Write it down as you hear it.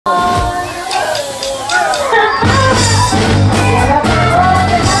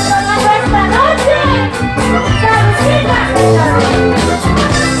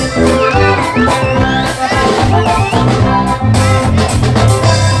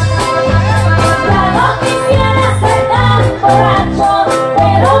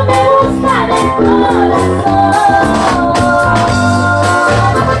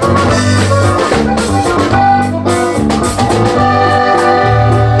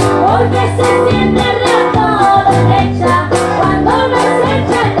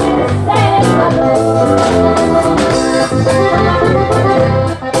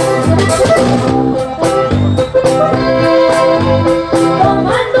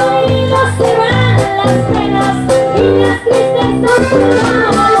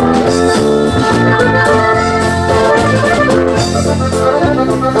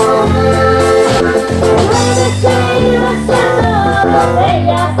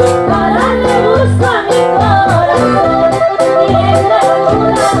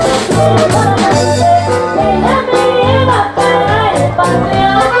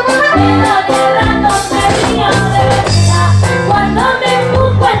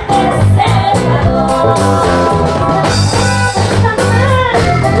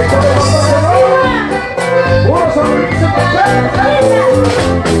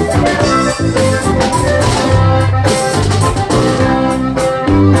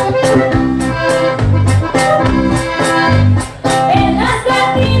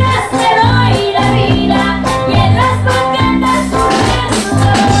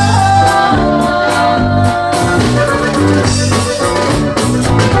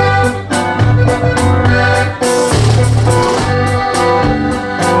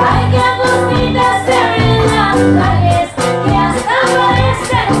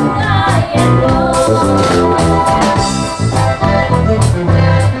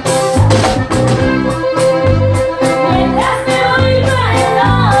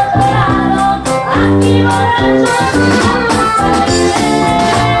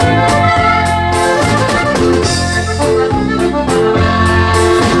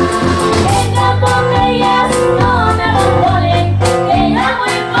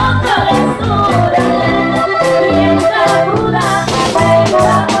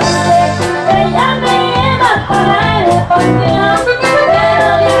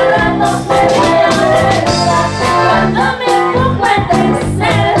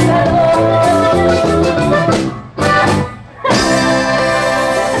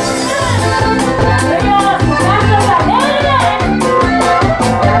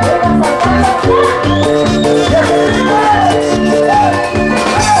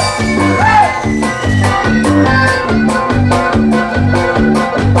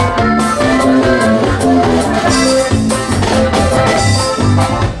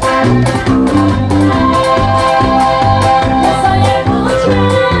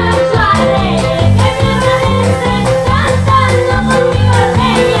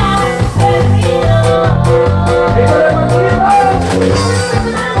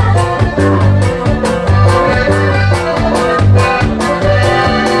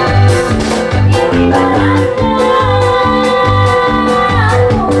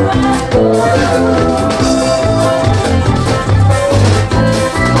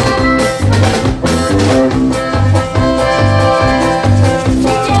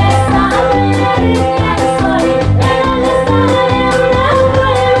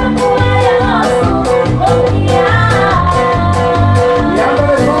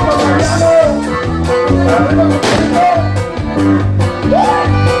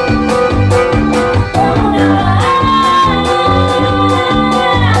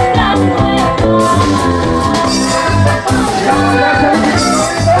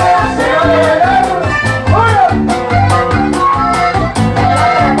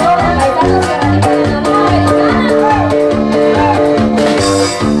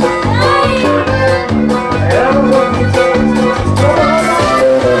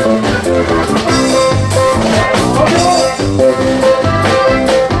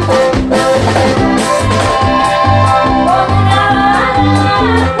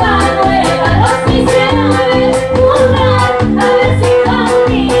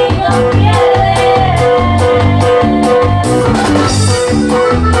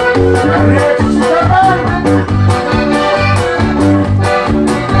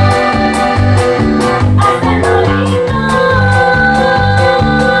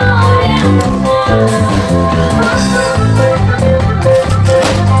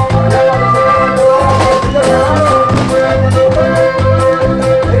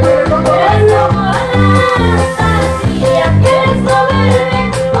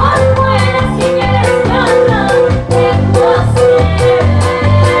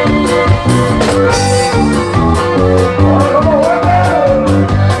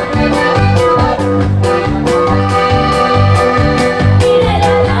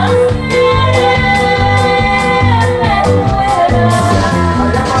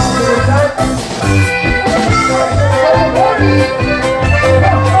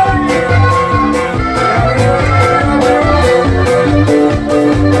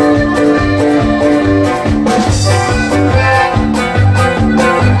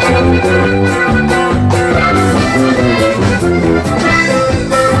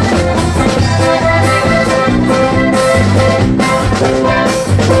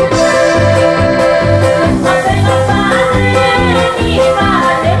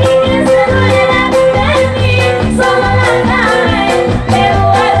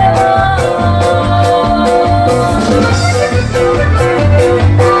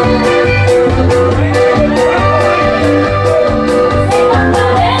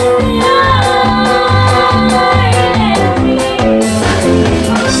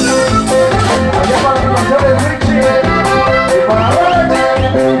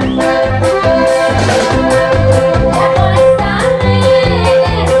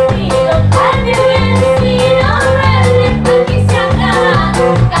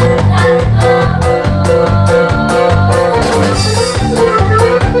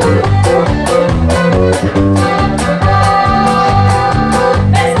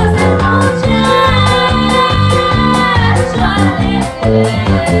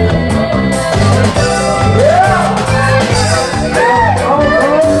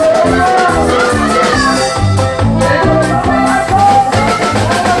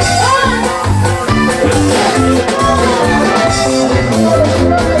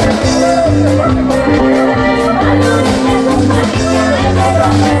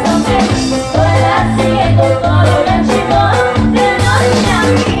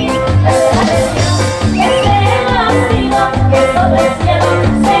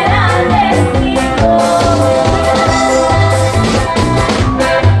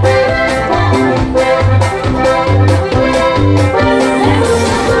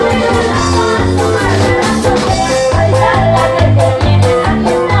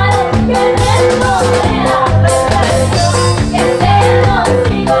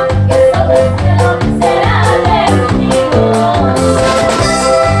Que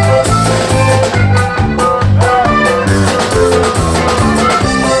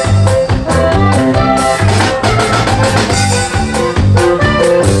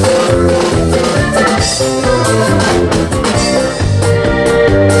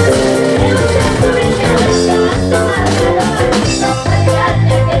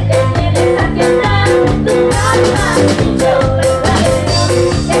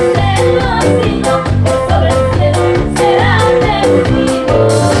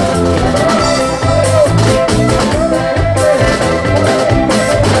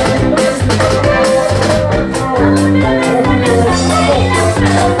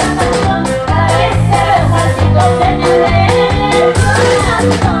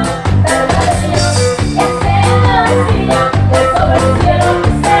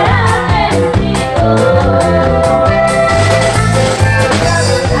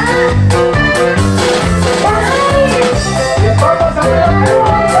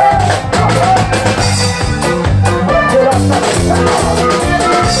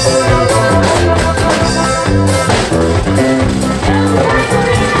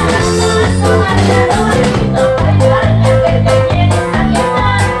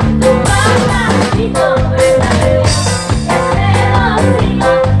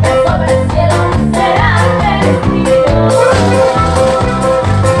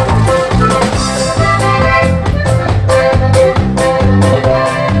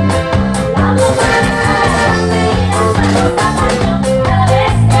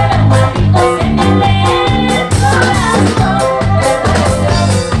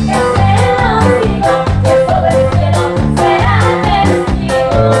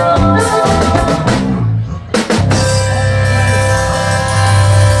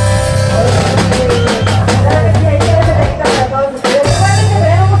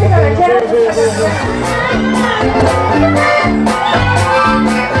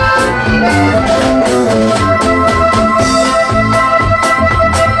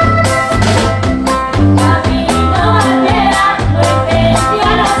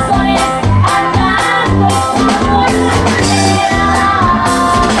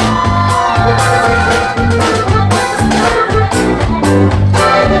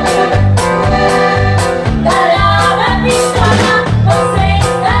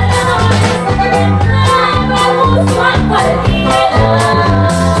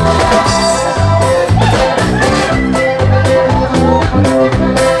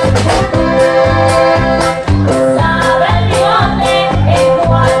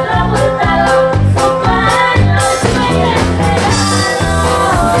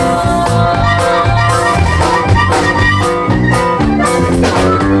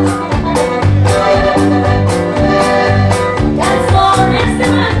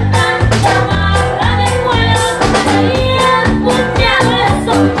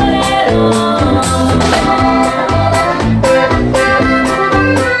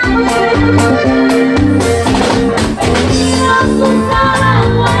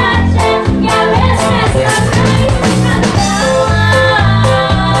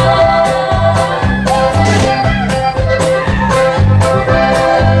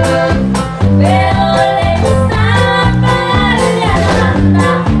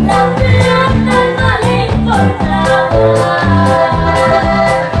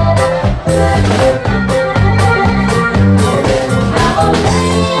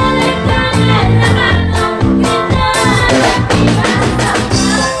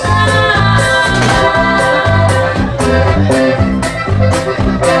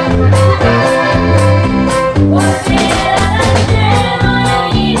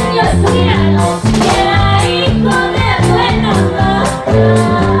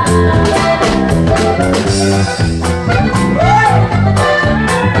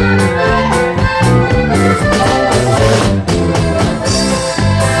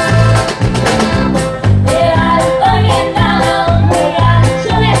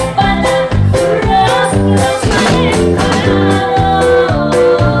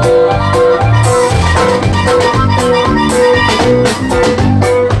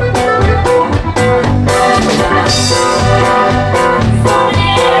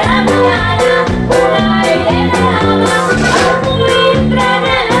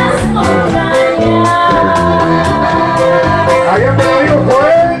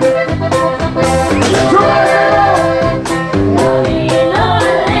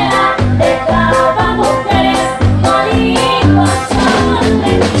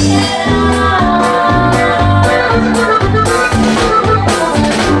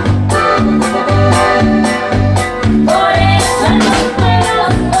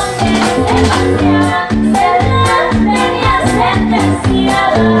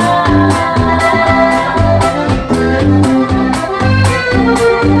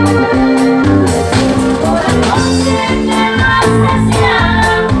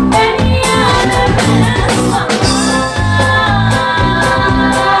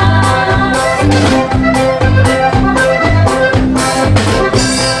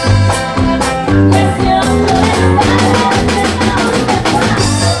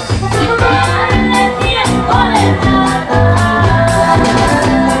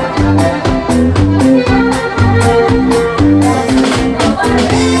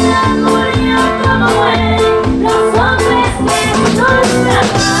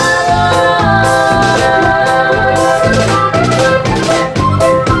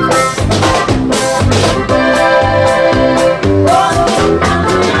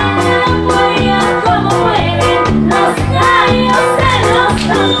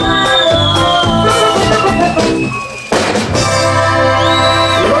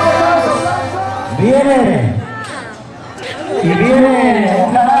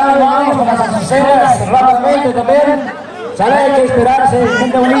relajarse,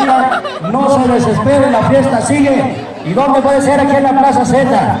 gente bonita, no se desesperen, la fiesta sigue. ¿Y dónde puede ser? Aquí en la Plaza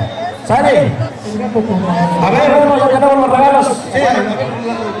Z. ¿Sale? A ver, bueno, ya tenemos los regalos. Sí,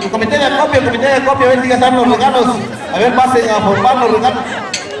 el comité de acopio, a ver si ya están los regalos. A ver, pasen a formar los regalos.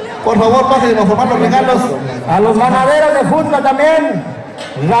 Por favor, pasen a formar los regalos. A los ganaderos de Jutla también.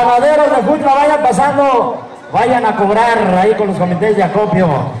 Ganaderos de Jutla, vayan pasando, vayan a cobrar ahí con los comités de acopio.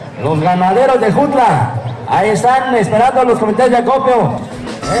 Los ganaderos de Jutla, ahí están esperando los comités de acopio.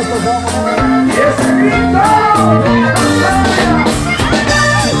 Estos son...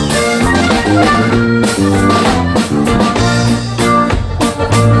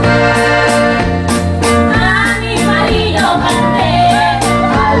 A mi marido mandé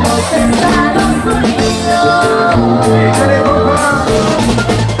a los Estados Unidos.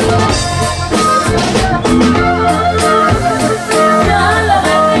 Yo lo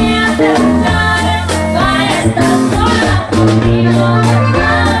mandé a terminar para estar sola conmigo.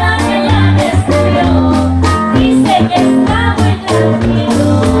 Ahora que ya me estudió, dice que está muy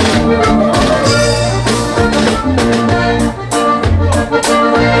tranquilo.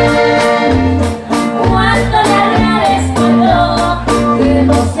 Cuánto le agradezco yo que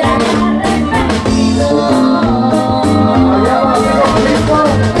no se haya arrepentido.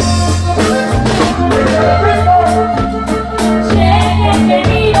 Cheque que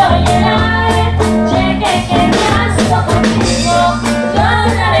vino llenar, cheque que me gasto contigo,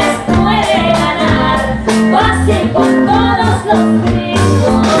 dólares puede ganar, fácil con todos los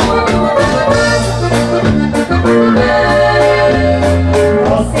gringos.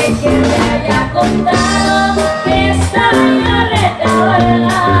 No sé quién me haya contado que está ya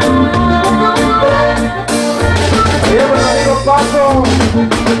retablada.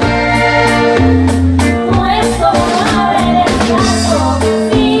 Pues como abre el caso,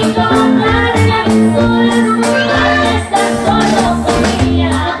 sin comprarme a mis horas, al estar solo con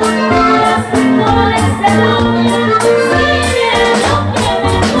ella, las mejores de novia, si bien lo que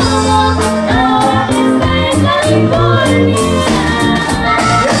me tomo, ahora que está en California.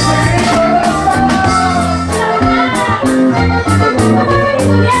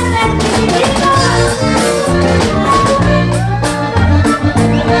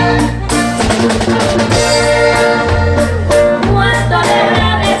 Cuánto le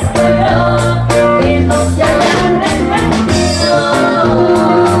agradezco yo que no se haya arrepentido.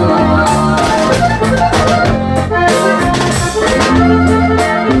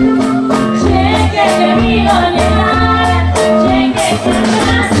 Cheque que vino a llenar, cheque que me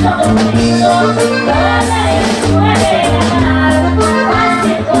gasto contigo, dólares puede ganar,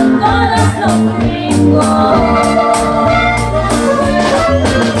 fácil con todos los gringos.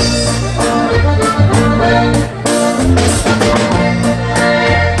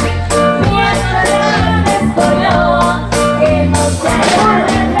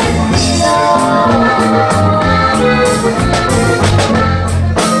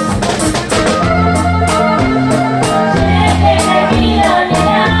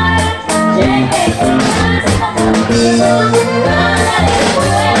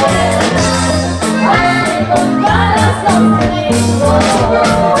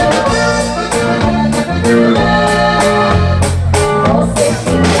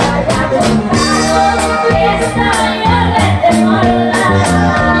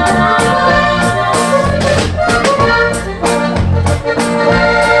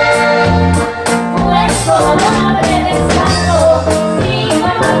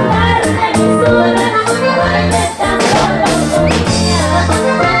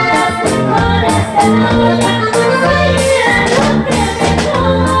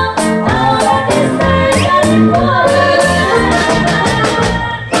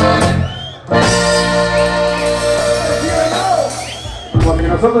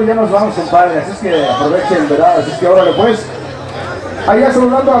 Nosotros ya nos vamos, compadre, así es que aprovechen, ¿verdad? Así es que órale pues. Allá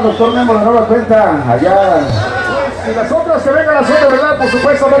saludando al doctor Memo, la nueva cuenta, allá. Y las otras que vengan a hacer, ¿verdad? Por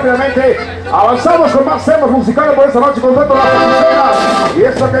supuesto, rápidamente. Avanzamos con más temas musicales por esta noche con todas las azucenas. Y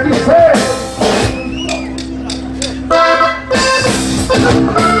esto que dice...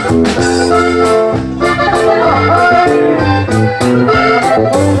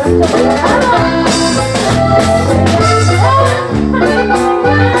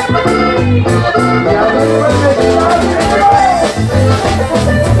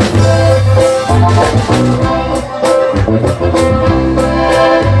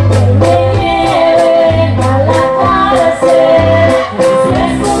 Me lleven a la cárcel, si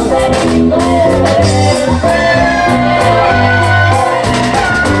es un delito.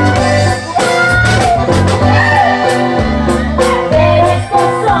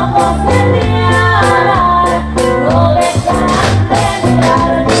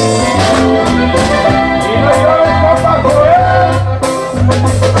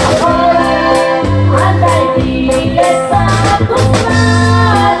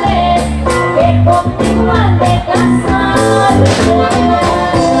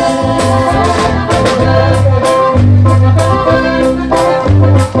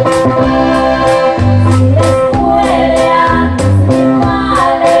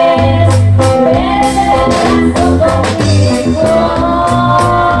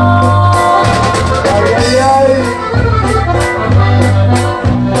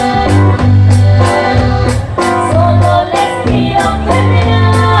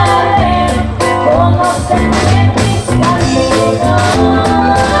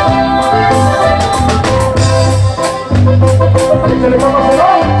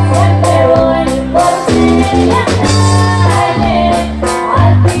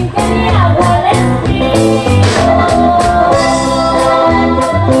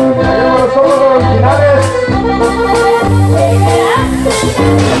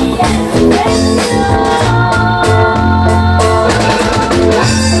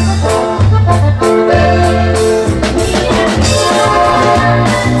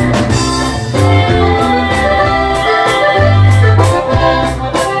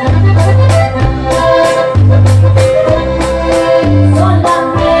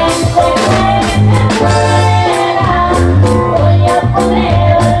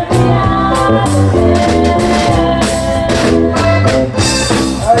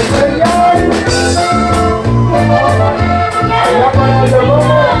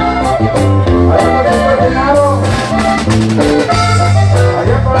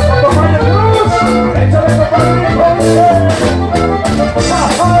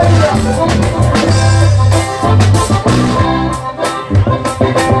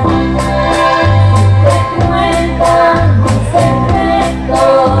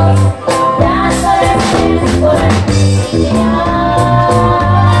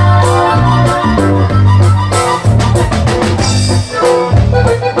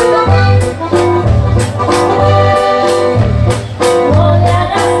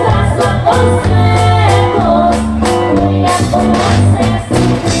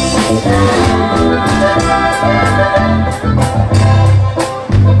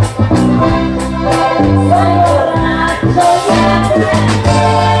 Thank you.